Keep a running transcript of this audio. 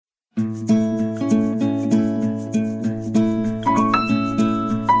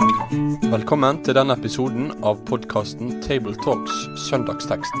Velkommen til denne episoden av podcasten Table Talks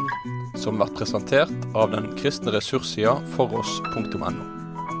Søndagsteksten, som blir presentert av den kristne ressurssida foross.no.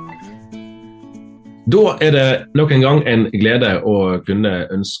 Da det nok en gang en glede å kunne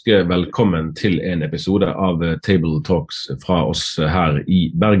ønske velkommen til en episode av Table Talks fra oss her i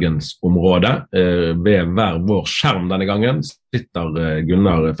Bergensområdet. Ved hver vår skjerm denne gangen sitter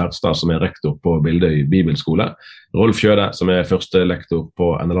Gunnar Ferstad, som rektor på Bildøy Bibelskole, Rolf Kjøde, som første lektor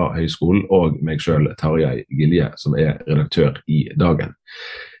på NLA-høyskolen, og meg selv, Tarjei, som redaktør i Dagen.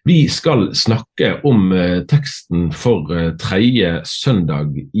 Vi skal snakke om teksten for tredje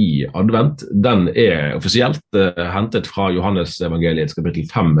søndag i advent. Den offisielt hentet fra Johannes evangeliet kapittel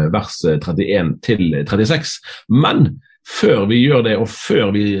 5, vers 31 til 36. Men før vi gjør det, og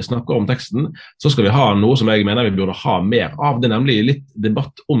før vi snakker om teksten, så skal vi ha noe som jeg mener vi burde ha mer av. Det nemlig litt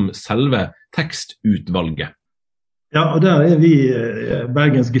debatt om selve tekstutvalget. Ja, og der vi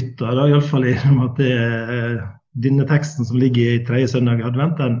Bergens gutter, i alle fall i at denne teksten som ligger i tredje søndag i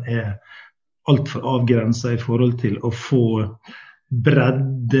advent, den alt for avgrenset i forhold til å få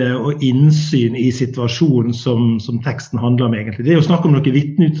bredde og innsyn i situasjonen som teksten handler om egentlig. Det jo snakk om noen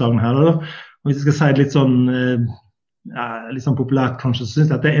vitneutsagn her, og hvis jeg skal si det litt sånn populært kanskje, så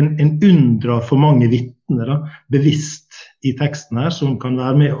synes jeg at det en unndrar for mange vitner bevisst i teksten her, som kan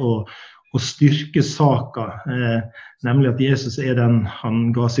være med å styrke saka, nemlig at Jesus den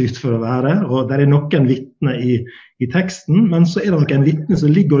han ga seg ut for å være, og der noen vitner i teksten, men så det noen vitner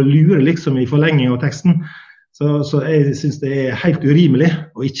som ligger og lurer liksom i forlenging av teksten, så jeg synes det helt urimelig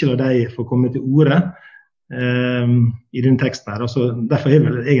å ikke la de få komme til orde i den teksten her. Altså, derfor har jeg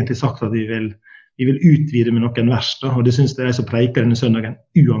vel egentlig sagt at vi vil utvide med noen vers, og det synes jeg de som preiker denne søndagen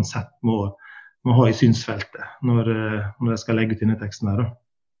uansett må ha i synsfeltet når jeg skal legge ut denne teksten her.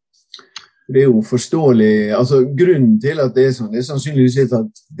 Det jo forståelig, altså grunnen til at det sånn, det sannsynligvis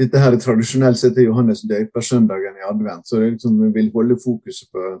at dette her tradisjonelt sett Johannes døper søndagen i advent, så det liksom vi vil holde fokuset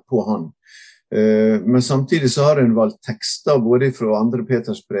på han. Men samtidig så har en valgt tekster både fra 2.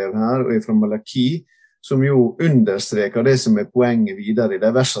 Peters brev her og fra Malaki, som jo understreker det som poenget videre i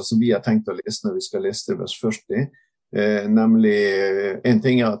de versene som vi har tenkt å lese når vi skal lese til vers 40. Nemlig en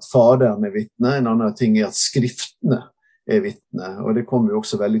ting at Faderen vitne, en annen ting at skriftene vitne, og det kommer jo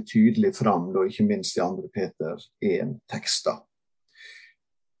også veldig tydelig fram, da, ikke minst i 2. Peter 1 tekster.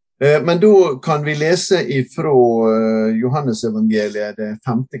 Men da kan vi lese ifra Johannes evangeliet, det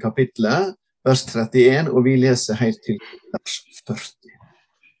 5. kapittelet, vers 31, og vi leser helt til vers 40.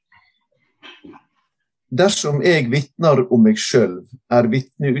 Dersom jeg vitner om meg selv,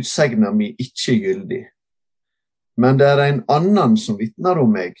 vitneutsegna mi ikke gyldig. Men det en annen som vitner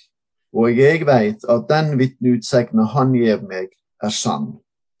om meg, og jeg vet at den vitneutsegna han gjev meg sann.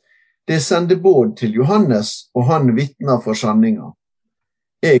 Det sender båd til Johannes, og han vitner for sanninga.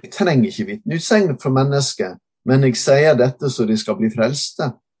 Jeg trenger ikke vitneutsegn fra mennesket, men jeg sier dette så de skal bli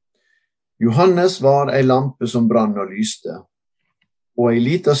frelste. Johannes var ei lampe som brann og lyste, og ei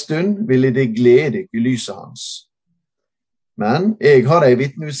lita stund ville det glede i lyset hans. Men jeg har ei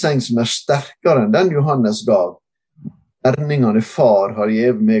vitneutsegn som sterkere enn den Johannes gav, gjerningene far har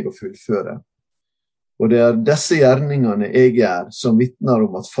givet meg å fullføre. Og det disse gjerningene jeg gjør som vitner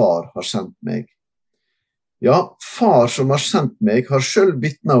om at far har sendt meg. Ja, far som har sendt meg har selv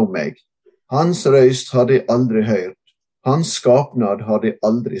vitnet om meg. Hans røyst har de aldri hørt. Hans skapnad har de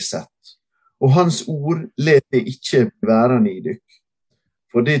aldri sett. Og hans ord let de ikke værende i dykk.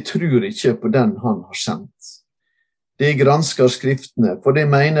 For de tror ikke på den han har sendt. De gransker skriftene, for de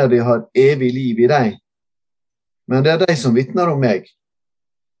mener de har evig liv i deg. Men det de som vitner om meg.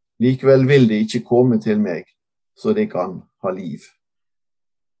 Likevel vil de ikke komme til meg, så de kan ha liv.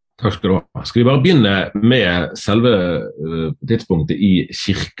 Takk skal du ha. Skal vi bare begynne med selve tidspunktet i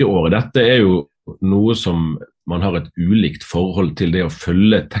kirkeåret? Dette jo noe som man har et ulikt forhold til det å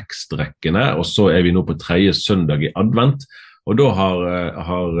følge tekstrekkene, og så vi nå på tredje søndag i advent, og da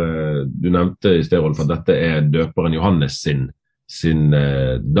har du nevnte i stedet, Rolf, at dette Døperen Johannes sin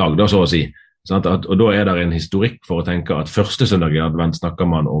dag, da så å si. Og da det en historikk for å tenke at første søndag i advent snakker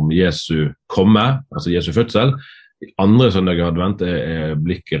man om Jesu komme, altså Jesu fødsel. Andre søndag i advent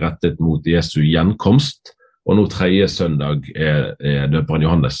blikket rettet mot Jesu gjenkomst, og nå tredje søndag Døperen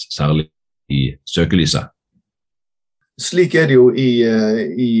Johannes særlig i søkelyset. Slik det jo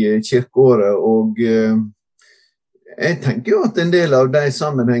i kirkeåret, og jeg tenker jo at en del av de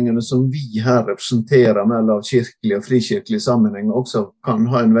sammenhengene som vi her representerer mellom kirkelig og frikirkelig sammenheng også kan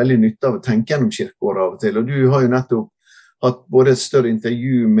ha en veldig nytte av å tenke gjennom kirkeåret av og til. Og du har jo nettopp hatt både et større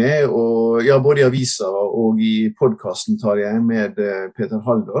intervju med, og, ja, både i avisa og i podcasten Tarjei med Peter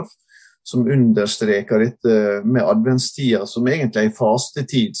Halldorf, som understreker dette med adventstida, som egentlig er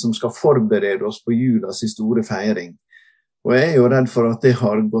fastetid, som skal forberede oss på julas store feiring. Og jeg er jo redd for at det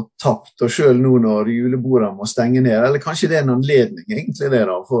har gått tapt, og selv nå når julebordene må stenge ned, eller kanskje det er en anledning egentlig det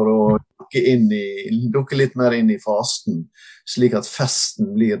da, for å dukke litt mer inn i fasten, slik at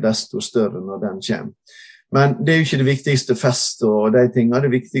festen blir desto større når den kommer. Men det er jo ikke det viktigste fest og de tingene.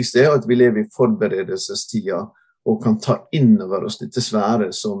 Det viktigste er at vi lever i forberedelsestida og kan ta inn over oss dette svære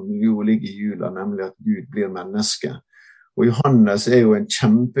som jo ligger i jula, nemlig at Gud blir menneske. Og Johannes er jo en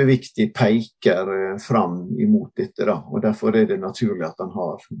kjempeviktig peker fram imot dette da, og derfor er det naturlig at han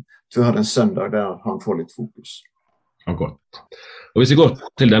har en søndag der han får litt fokus. Akkurat. Og hvis vi går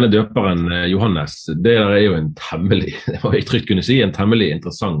til denne døperen Johannes, det er jo en temmelig, hva jeg trygt kunne si, en temmelig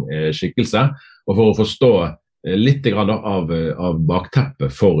interessant skikkelse, og for å forstå litt av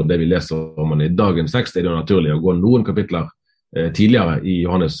bakteppet for det vi leser om han i dagens tekst, er det naturlig å gå noen kapitler tidligere i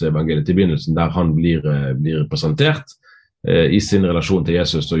Johannes evangeliet til begynnelsen, der han blir presentert i sin relasjon til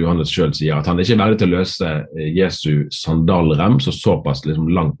Jesus, og Johannes selv sier at han ikke er verdig til å løse Jesu sandalrem, så såpass liksom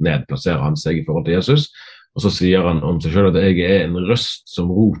langt ned plasserer han seg i forhold til Jesus, og så sier han om seg selv at jeg er en røst som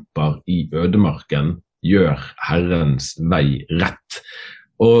roper i ødemarken, gjør Herrens vei rett.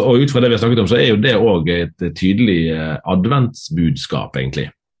 Og ut fra det vi har snakket om, så er jo det også et tydelig adventsbudskap egentlig.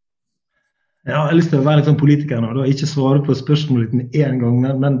 Ja, jeg har lyst til å være litt sånn politiker nå, da, ikke svare på spørsmålet med en gang,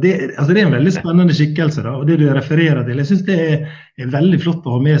 men det er en veldig spennende skikkelse da, og det du refererer til, jeg synes det er veldig flott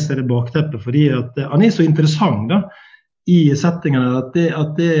å ha med seg det bakteppet, fordi at han er så interessant da, i settingen at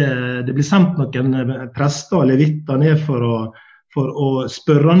det blir sendt noen prester eller vitter ned for å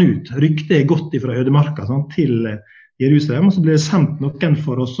spørre han ut. Ryktet er gått fra ødemarka sånn, til Jerusalem, og så blir det sendt noen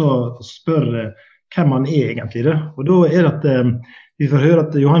for å spørre hvem han er egentlig. Da. Og da er det at vi får høre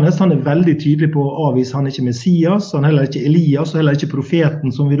at Johannes han er veldig tydelig på å avvise han er ikke Messias, han er heller ikke Elias, og heller ikke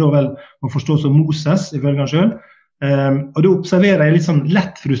profeten som vi da vel må forstå som Moses, ifølge han selv. Og da observerer jeg litt sånn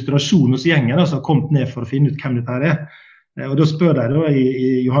lett frustrasjon hos gjengen da, som har kommet ned for å finne ut hvem dette her er. Og da spør de da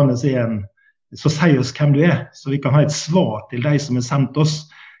i Johannes 1, så si oss hvem du er, så vi kan ha et svar til de som har sendt oss.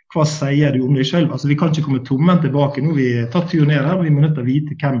 Hva sier du om deg selv? Altså vi kan ikke komme tommen tilbake nå, vi har tatt turen ned her, og vi må nødt til å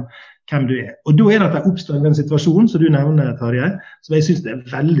vite hvem du er. Og da er det at det oppstår den situasjonen som du nevner, Tarjei, så jeg synes det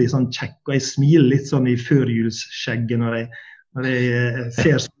er veldig sånn kjekk, og jeg smiler litt sånn i førjulsskjegget når jeg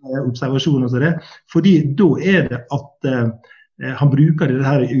ser sånne observasjoner som det, fordi da er det at han bruker det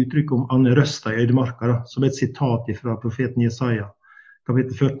her uttrykket om Anne Røsta i ødemarka, da, som et sitat fra profeten Jesaja,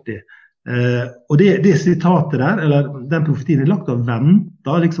 kapittel 40. Og det sitatet der, eller den profetien er lagt og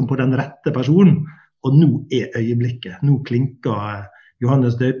venter liksom på den rette personen, og nå er øyeblikket, nå klinker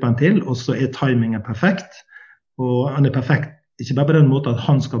Johannes døperen til, og så er timingen perfekt, og han er perfekt ikke bare på den måten at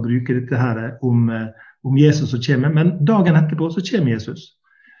han skal bruke dette her om Jesus som kommer, men dagen etterpå så kommer Jesus.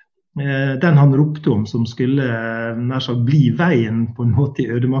 Den han ropte om som skulle nær sagt bli veien på en måte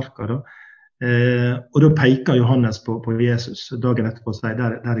i ødemarka da. Og da peker Johannes på Jesus dagen etterpå og sier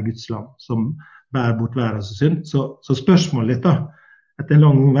der er Guds lam som bærer bort verdens synd. Så spørsmålet litt da, etter en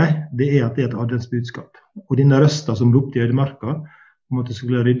lang omvei, det er at det er et adventsbudskap. Og denne røsta som ropte i ødemarka om at det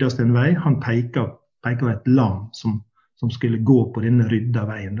skulle ryddes en vei, han peker et lam som skulle gå på denne rydda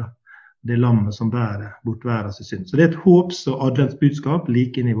veien da. Det lammet som bærer bort verdens synd. Så det er et håps- og adventsbudskap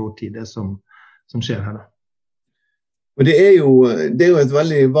like inn i vår tid, det som skjer her da. Og det er jo en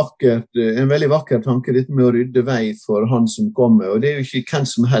veldig vakker tanke, dette med å rydde vei for han som kommer, og det er jo ikke hvem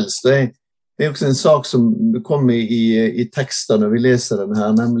som helst. Det er også en sak som kommer i teksten når vi leser den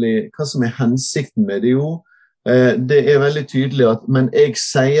her, nemlig hva som er hensikten med det. Jo, det er veldig tydelig at, men jeg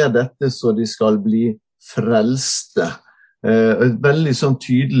sier dette så de skal bli frelste. Et veldig sånn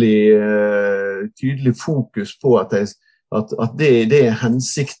tydelig fokus på at det er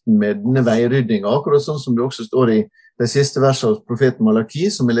hensikten med denne veiryddingen, akkurat sånn som det også står i det siste verset av profeten Malaki,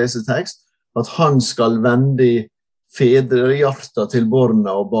 som vi leser tekst, at han skal vende fedrehjarta til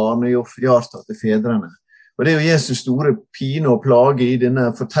barna og barnehjarta til fedrene. Og det er jo Jesus store pine og plage i denne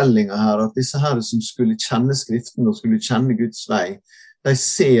fortellingen her, at disse her som skulle kjenne Skriften og skulle kjenne Guds vei, de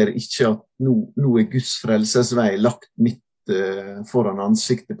ser ikke at nå er Guds frelsesvei lagt midt foran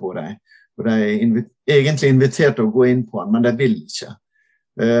ansiktet på dem. Og de er egentlig invitert til å gå inn på han, men de vil ikke.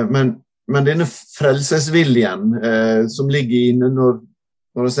 Men denne frelsesviljen som ligger inne når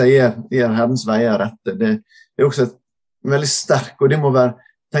de sier Herrens veier rette, det er også veldig sterk, og det må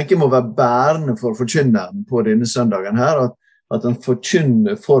være bærende for forkynneren på denne søndagen her, at han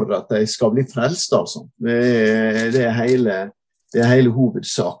forkynner for at de skal bli frelst, altså. Det er hele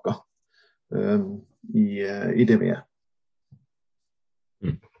hovedsaken i det vi er.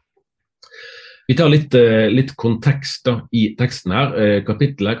 Vi tar litt kontekst da, I teksten her.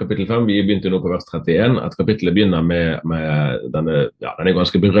 Kapittel 5, vi begynte nå på vers 31. At kapittelet begynner med denne, den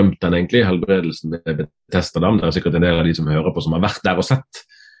ganske berømt den egentlig, helbredelsen ved Bethesda-dam. Det sikkert en del av de som hører på som har vært der og sett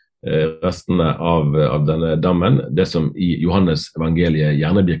restene av denne dammen. Det som I Johannes evangeliet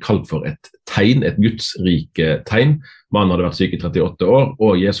gjerne blir kalt for et tegn, et gudsrike tegn. Mannen hadde vært syk I 38 år,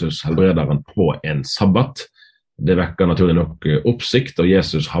 og Jesus helbreder han på en sabbat. Det vekker naturlig nok oppsikt, og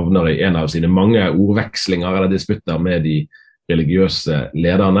Jesus havner I en av sine mange ordvekslinger eller disputter med de religiøse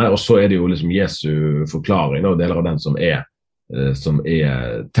lederne, og så det jo liksom Jesu forklaring, og deler av den som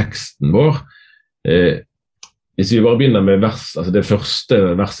teksten vår. Hvis vi bare begynner med altså det første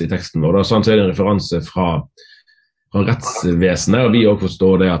verset I teksten vår, da, sånn så det en referanse fra rettsvesenet, og vi også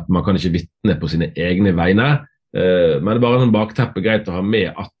forstår det at man kan ikke vitne på sine egne vegne, men det bare en bakteppe greit å ha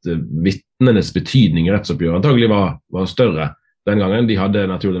med at vitnenes betydning I rettsoppgjøret antagelig var større den gangen. De hadde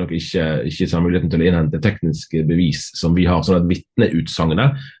naturlig nok ikke samme muligheten til å innhente tekniske bevis som vi har, sånn at vitneutsagene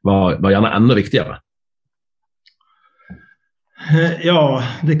var gjerne enda viktigere. Ja,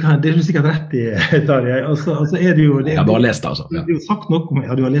 det du sikkert rett I, Tarjei. Altså det jo... Jeg har bare lest det, altså. Ja. Du har sagt noe om...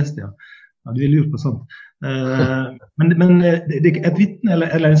 Ja, du har lest det, ja. Ja, du lurer på sånt. Men et vitne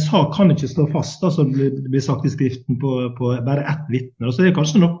eller en sak kan ikke stå fast, da, som det blir sagt I skriften på bare ett vitne. Og så det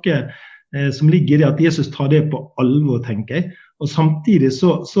kanskje noe som ligger I det at Jesus tar det på alvor, tenker jeg. Og samtidig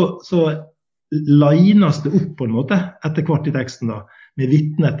så lines det opp på en måte etter hvert I teksten da, med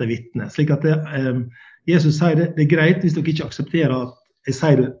vitne etter vitne. Slik at Jesus sier det greit hvis dere ikke aksepterer at jeg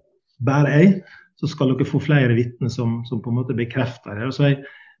sier det bare jeg, så skal dere få flere vitner som på en måte bekrefter det.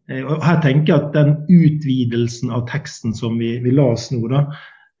 Og her tenker jeg at den utvidelsen av teksten som vi las nå da,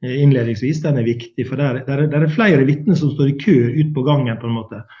 innledningsvis, den viktig, for der flere vitner som står I kø ut på gangen på en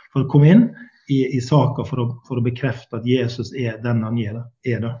måte, for å komme inn I saker for å bekrefte at Jesus den han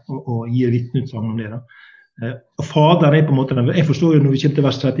er da, og gir vitneutsagn om det da. Og Faderen på en måte, jeg forstår jo når vi kommer til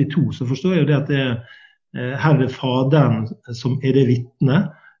vers 32, så forstår jeg jo det at her det Faderen som det vitne,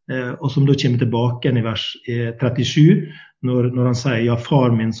 og som da kommer tilbake I vers 37, når han sier, ja, far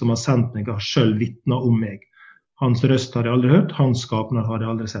min som har sendt meg har selv vittnet om meg. Hans røst har jeg aldri hørt, hans skapner har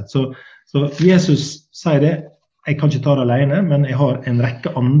jeg aldri sett. Så Jesus sier det, jeg kan ikke ta det alene, men jeg har en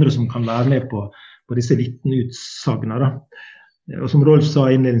rekke andre som kan være med på disse vitneutsagene da. Og som Rolf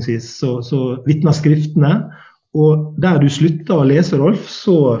sa innledningsvis, så vittner skriftene, og der du slutter å lese, Rolf,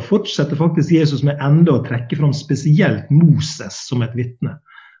 så fortsetter faktisk Jesus med enda å trekke fram spesielt Moses som et vittne.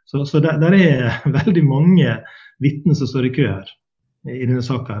 Så der veldig mange vittner som står I kø her, I denne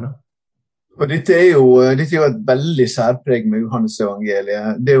saken her da. Og dette jo et veldig særpreg med Johannes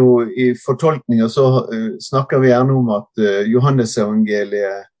evangeliet. Det jo I fortolkninger så snakker vi gjerne om at Johannes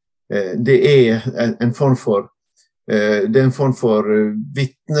evangeliet, det en form for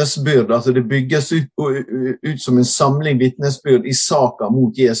vittnesbyrd, altså det bygges ut som en samling vittnesbyrd I saker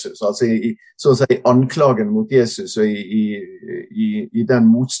mot Jesus, altså så å si anklagen mot Jesus og I den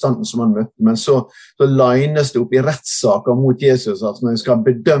motstanden som han møtte, men så lines det opp I rettssaker mot Jesus, altså når jeg skal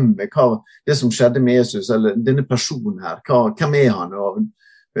bedømme det som skjedde med Jesus, eller denne personen her, hvem han,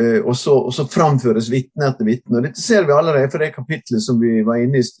 og så framføres vittne etter vittne, og dette ser vi allerede for det kapitlet som vi var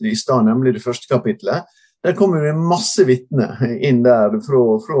inne I stad, nemlig det første kapitlet. Der kommer det masse vittner inn der fra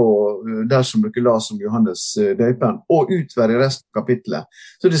der som dere las om Johannes døperen, og utver I resten av kapittelet.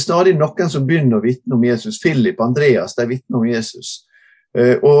 Så det stadig noen som begynner å vittne om Jesus. Philip, Andreas, de vittner om Jesus.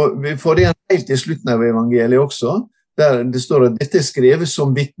 Og vi får det helt I slutten av evangeliet også, der det står at dette skrevet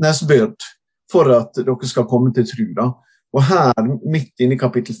som vittnesbyrd for at dere skal komme til tro da. Og her, midt inne I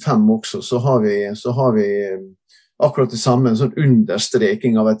kapittel 5 også, så har vi akkurat det samme, en sånn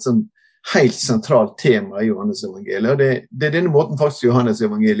understreking av et sånn helt sentralt tema I Johannes evangeliet, og det denne måten faktisk Johannes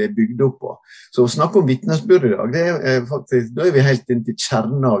evangeliet bygd opp på. Så å snakke om vittnesbyrd I dag, faktisk, da vi helt inn til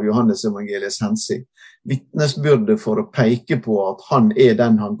kjernen av Johannes evangeliets hensikt. Vittnesbyrde for å peke på at han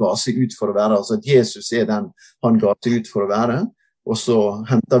den han ga seg ut for å være, altså at Jesus den han ga seg ut for å være, og så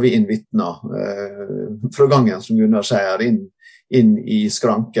henter vi inn vittner fra gangen, som Gunnar sier, inn I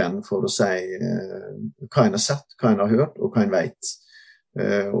skranken for å si hva en har sett, hva en har hørt, og hva en vet.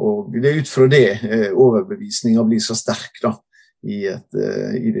 Og det ut fra det overbevisningen blir så sterk da, I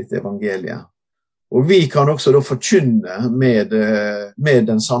ditt evangeliet. Og vi kan også da forkynne med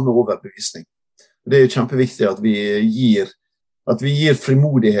den samme overbevisning. Det jo kjempeviktig at vi gir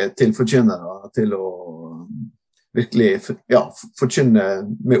frimodighet til forkynnere til å virkelig forkynne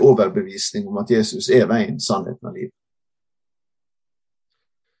med overbevisning om at Jesus veien, sannheten og livet.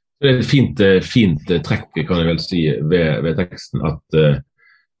 Det et fint trekk, kan jeg vel si, ved teksten, at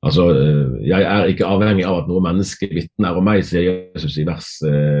jeg ikke avhengig av at noen mennesker vittner om meg, sier Jesus I vers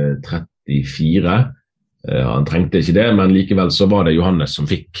 34. Han trengte ikke det, men likevel så var det Johannes som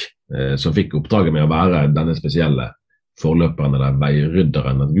fikk oppdraget med å være denne spesielle forløperen eller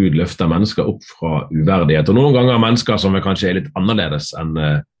veirydderen, at Gud løfter mennesker opp fra uverdighet, og noen ganger mennesker som kanskje litt annerledes enn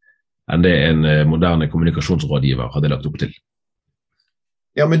det en moderne kommunikasjonsrådgiver hadde lagt opp til.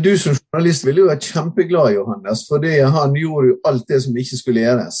 Ja, men du som journalist ville jo være kjempeglad, Johannes, fordi han gjorde jo alt det som ikke skulle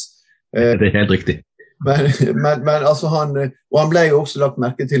gjøres. Det helt riktig. Men altså han ble jo også lagt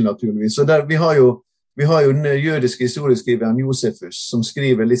merke til naturligvis, så vi har jo den jødiske historieskriveren Josefus, som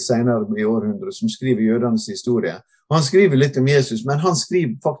skriver litt senere i århundret, som skriver jødenes historie. Og han skriver litt om Jesus, men han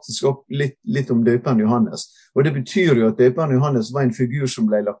skriver faktisk opp litt om Døperen Johannes. Og det betyr jo at Døperen Johannes var en figur som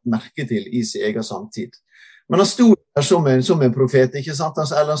ble lagt merke til i sin egen samtid. Men han stod der som en profet, ikke sant?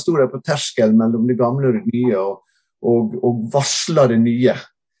 Eller han stod der på terskel mellom det gamle og det nye, og varslet det nye.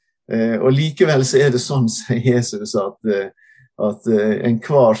 Og likevel så det sånn, sier Jesus, at en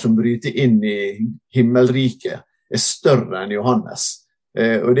kvar som bryter inn i himmelriket større enn Johannes.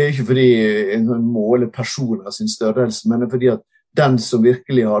 Og det ikke fordi en måler personer sin størrelse, men fordi at den som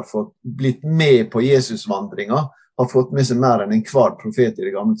virkelig har blitt med på Jesus-vandringa, har fått med seg mer enn en hver profet i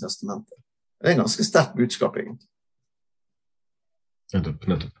det gamle testamentet. Det en ganske sterkt budskap, egentlig.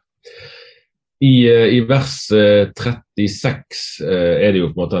 Nettopp. I vers 36 det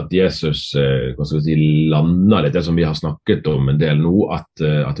jo på en måte at Jesus lander litt det som vi har snakket om en del nå,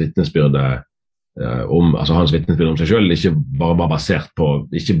 at vitnesbyrdet altså hans vitnesbyrd om seg selv ikke bare var basert på,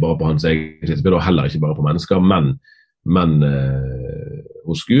 ikke bare på hans eget vitnesbyrd, og heller ikke bare på mennesker, men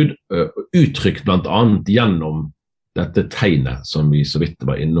hos Gud, uttrykt blant annet gjennom dette tegnet som vi så vidt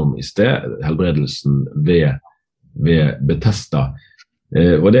var innom i sted, helbredelsen ved Bethesda.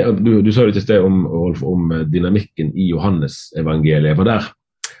 Og du sa jo til sted om dynamikken i Johannes evangeliet, for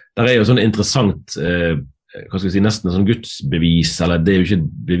der jo sånn interessant hva skal jeg si, nesten sånn gudsbevis, eller det jo ikke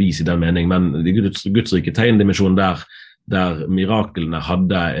bevis i den mening, men det gudsrike tegndimensjon der miraklene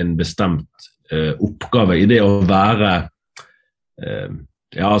hadde en bestemt oppgave i det å være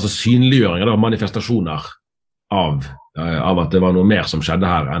altså synliggjøringer, manifestasjoner av at det var noe mer som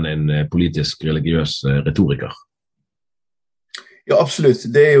skjedde her enn en politisk religiøs retoriker. Ja, absolutt.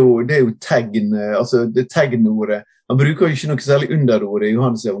 Det jo tegn, altså det tegnordet. Han bruker jo ikke noe særlig underord i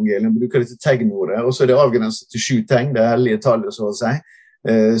Johannes evangeliet, han bruker det til tegnordet, og så det avgrenset til 7 tegn, det hellige tallet så å si,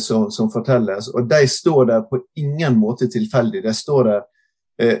 som fortelles, og de står der på ingen måte tilfeldig. De står der,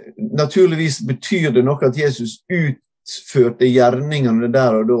 naturligvis betyr det nok at Jesus utførte gjerningene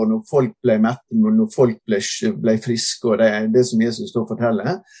der og da, når folk ble mette, når folk ble friske, og det som Jesus da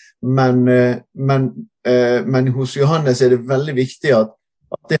forteller. Men hos Johannes det veldig viktig at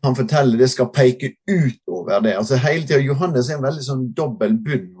det han forteller, det skal peke utover det. Altså hele tiden, Johannes en veldig sånn dobbel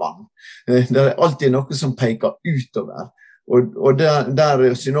bunnmann. Det alltid noe som peker utover. Og der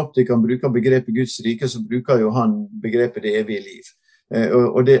synoptikeren bruker begrepet Guds rike, så bruker jo han begrepet det evige liv.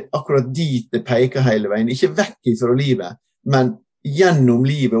 Og det akkurat dit det peker hele veien. Ikke vekk fra livet, men gjennom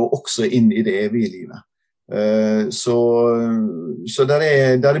livet og også inn i det evige livet. Så der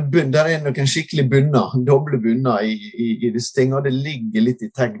noen skikkelig bunner, doble bunner i disse tingene, og det ligger litt i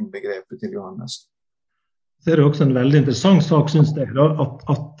tegnbegrepet til Johannes. Så det også en veldig interessant sak, synes jeg,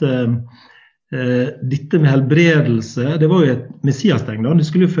 at dette med helbredelse, det var jo et messiastegn, det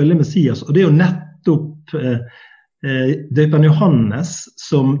skulle jo følge Messias, og det jo nettopp Døperen Johannes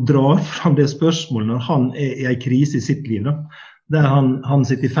som drar fram det spørsmålet når han i en krise i sitt liv, der han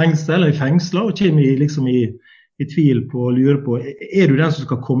sitter i fengsel, eller i fengsler, og kommer liksom i tvil på og lurer på, du den som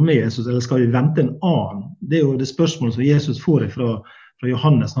skal komme Jesus, eller skal vi vente en annen? Det jo det spørsmålet som Jesus får fra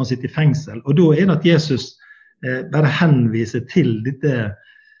Johannes når han sitter i fengsel, og da det at Jesus bare henviser til dette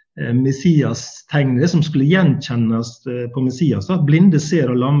Messias-tegnet, det som skulle gjenkjennes på Messias, at blinde ser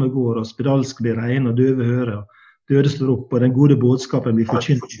og lamme går, og spedalske blir reine, og døve hører, døde slår opp, og den gode bådskapen blir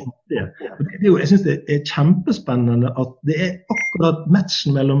forkynt. Jeg synes det kjempespennende at det akkurat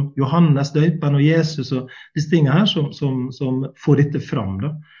matchen mellom Johannes, døperen og Jesus og disse tingene her som får dette fram.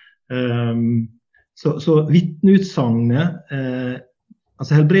 Så vitneutsagnet,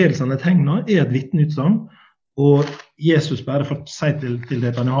 altså helbredelsene tegner, et vitneutsagn, og Jesus bare får si til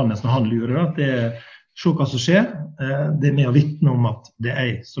døperen Johannes når han lurer, at se hva som skjer, det med å vitne om at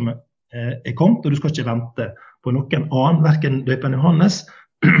det som kommet, og du skal ikke vente på noen annen, hverken døperen Johannes,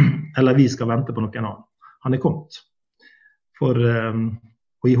 eller vi skal vente på noen annen. Han kommet for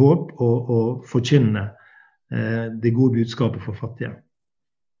å gi håp og forkynne det gode budskapet for fattige.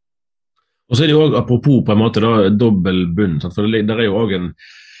 Og så det jo også, apropos på en måte da, dobbel bunn, for det jo også en,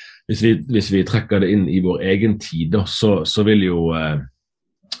 hvis vi trekker det inn i vår egen tid, da, så vil jo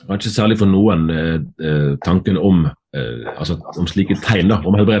Kanskje særlig for noen tanken om slike tegn,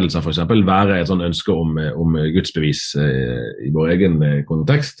 om helbredelser for eksempel, være et sånn ønske om gudsbevis i vår egen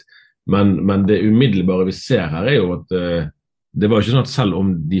kontekst. Men det umiddelbare vi ser her jo at det var jo ikke sånn at selv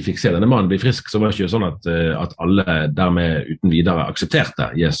om de fikk se denne mannen bli frisk, så var det ikke sånn at alle dermed uten videre aksepterte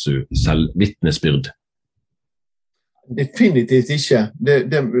Jesu selvvittnesbyrd. Definitivt ikke.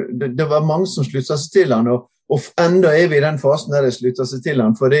 Det var mange som sluttet seg til han, og enda vi i den fasen der det sluttet seg til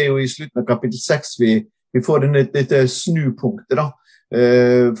han, for det jo i slutten av kapittel 6 vi får dette snupunktet da.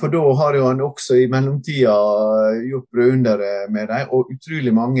 For da har jo han også i mellomtida gjort brødunder med deg, og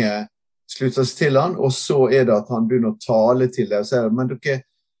utrolig mange slutter seg til han, og så det at han begynner å tale til deg og sier, men dere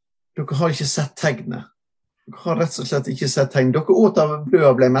har ikke sett tegnet. Dere har rett og slett ikke sett tegn. Dere åt av brød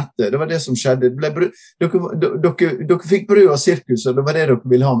og ble mette. Det var det som skjedde. Dere fikk brød av sirkus, og det var det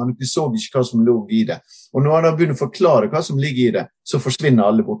dere ville ha, men dere så ikke hva som lå i det. Og når han begynner å forklare hva som ligger i det, så forsvinner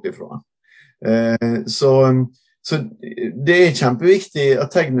alle bort ifra han. Så det kjempeviktig at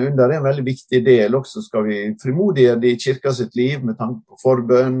tegnene under en veldig viktig del. Også skal vi frimodige det i kirka sitt liv med tanke på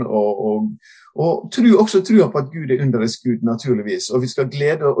forbønn og også tro på at Gud underets Gud naturligvis. Og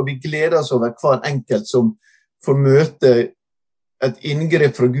vi gleder oss over hver enkelt som får møte et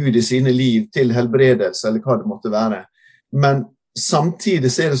inngrep fra Gud i sine liv til helbredelse, eller hva det måtte være. Men samtidig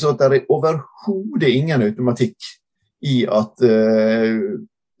det så at det overhodet ingen automatikk i at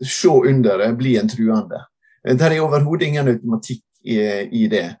se underet blir en truende. Det overhodet ingen automatikk i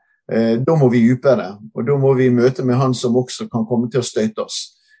det. Da må vi dypere, og da må vi møte med han som også kan komme til å støte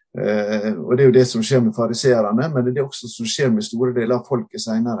oss. Og det jo det som skjer med fariserene, men det også som skjer med store deler av folket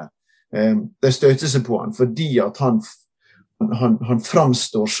senere. De støter seg på han, fordi at han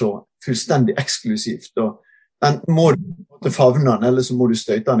framstår så fullstendig eksklusivt, og enten må du favne han, eller så må du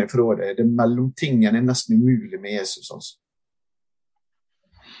støte han ifra det. Det mellomtingen nesten umulig med Jesus også.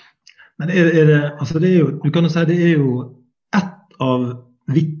 Men du kan jo si det jo ett av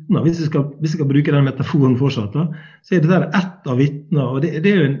vitner, hvis vi skal bruke den metaforen fortsatt, så det der ett av vitner, og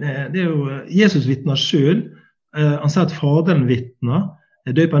det jo Jesus vitner selv. Han sier at Faderen vitner,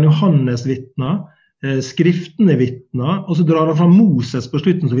 Døperen Johannes vitner, skriftene vitner, og så drar han fra Moses på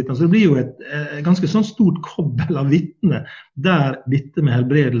slutten som vitner. Så det blir jo et ganske sånn stort kobbel av vitner, der vitne med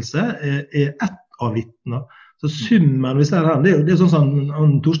helbredelse ett av vitner. Så summen, hvis det her, det sånn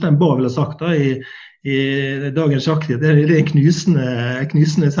som Torstein Bae ville sagt da, i dagens sjakktid, det en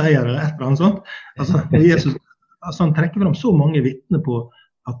knusende seier eller et eller annet sånt. Altså, Jesus han trekker frem så mange vitner på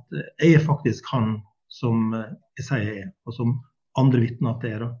at jeg faktisk han som jeg sier og som andre vitner at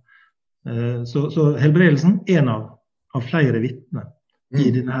det da. Så helbredelsen en av flere vitner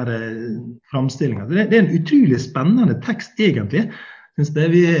i denne framstillingen. Det en utrolig spennende tekst egentlig, synes det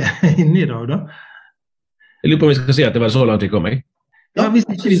vi inne i dag da. Jeg lurer på om vi skal si at det var så langt vi kom, jeg. Ja, hvis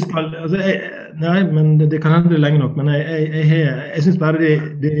ikke vi skal, nei, men det kan hende lenge nok, men jeg synes bare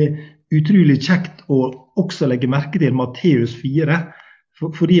det utrolig kjekt å også legge merke til Matteus 4,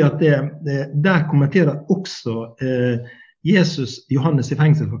 fordi at der kommenterer også Jesus Johannes i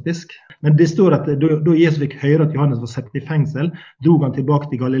fengsel faktisk. Men det står at da Jesus fikk høre at Johannes var satt i fengsel, drog han tilbake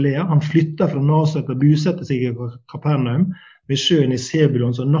til Galilea. Han flyttet fra Nasaret og bosatte seg i Kapernaum, ved sjøen i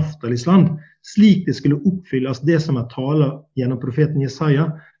Sebulons og Naftalis land, slik det skulle oppfylles det som talt gjennom profeten Jesaja,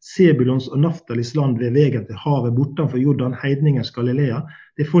 Sebulons og Naftalis land ved veien til havet bortenfor Jordan, heidningers Galilea.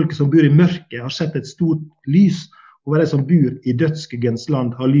 Det folket som bor i mørket har sett et stort lys, og de som bor i dødsskyggens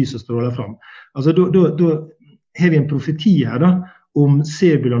land har lyset strålet fram. Altså da har vi en profeti her da, om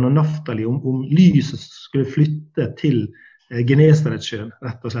Sebulon og Naftali, om lyset skulle flytte til Genesaretsjøen,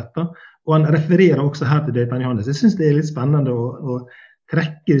 rett og slett da. Og han refererer også her til Døperen Johannes. Jeg synes det litt spennende å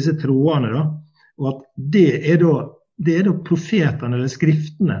trekke disse trådene da, og at det da profetene eller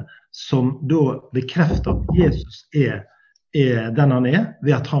skriftene som da bekrefter at Jesus den han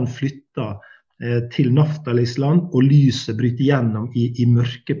ved at han flytter til Naftalis land, og lyset bryter gjennom i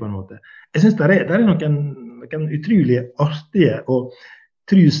mørket på en måte. Jeg synes det er noen utrolig artige og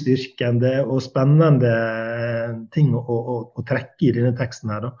trosstyrkende og spennende ting å trekke i denne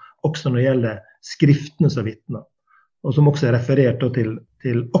teksten her, da. Også når det gjelder skriftene som vitner, og som også referert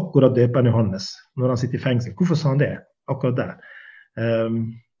til akkurat Døperen Johannes, når han sitter i fengsel. Hvorfor sa han det akkurat der?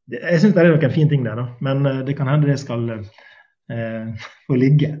 Jeg synes det er noen fine ting der, da. Men det kan hende det skal få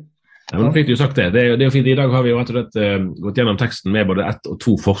ligge. Ja, men fikk du sagt det. Det er jo fint. I dag har vi jo rett og slett gått gjennom teksten med både 1 og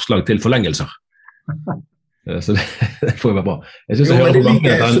 2 forslag til forlengelser. Så det får jo være bra. Jeg synes Jo, jeg men det hører på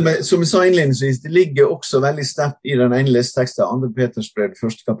ligger, som jeg sa innledningsvis, det ligger også veldig sterkt i den ene lestekstet, 2. Peters brev,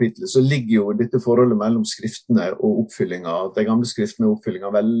 første kapittel, så ligger jo dette forholdet mellom skriftene og oppfyllinga, de gamle skriftene og oppfyllinga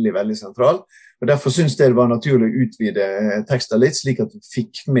veldig, veldig sentral. Og derfor synes jeg det var naturlig å utvide teksten litt, slik at vi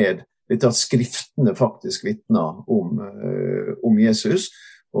fikk med litt at skriftene faktisk vitner om Jesus,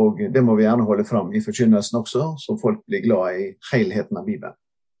 og det må vi gjerne holde fram i forkynnelsen også, så folk blir glad i helheten av Bibelen.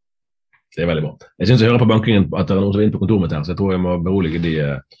 Det veldig bra. Jeg synes jeg hører på bankingen at det noen som er inne på kontoret mitt her, så jeg tror jeg må berolige de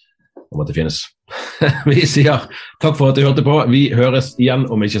om at det finnes. Vi sier takk for at du hørte på. Vi høres igjen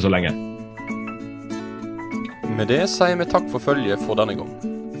om ikke så lenge. Med det sier vi takk for følget for denne gang.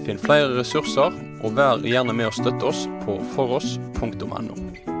 Finn flere ressurser, og vær gjerne med å støtte oss på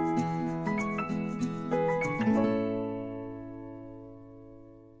foross.no.